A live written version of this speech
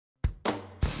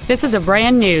This is a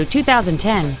brand new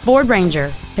 2010 Ford Ranger.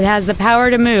 It has the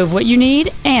power to move what you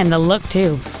need and the look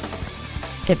too.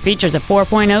 It features a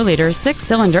 4.0-liter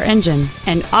 6-cylinder engine,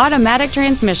 an automatic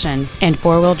transmission, and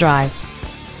 4-wheel drive.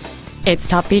 Its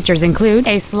top features include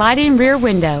a sliding rear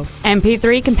window,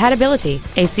 MP3 compatibility,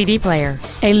 a CD player,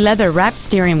 a leather-wrapped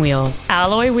steering wheel,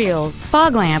 alloy wheels,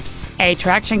 fog lamps, a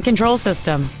traction control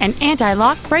system, an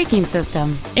anti-lock braking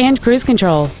system, and cruise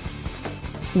control.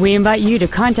 We invite you to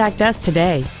contact us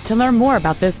today to learn more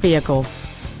about this vehicle.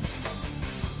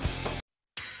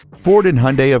 Ford and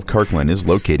Hyundai of Kirkland is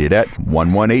located at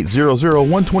 11800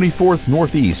 124th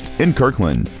Northeast in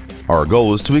Kirkland. Our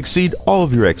goal is to exceed all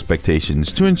of your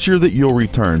expectations to ensure that you'll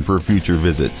return for future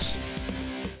visits.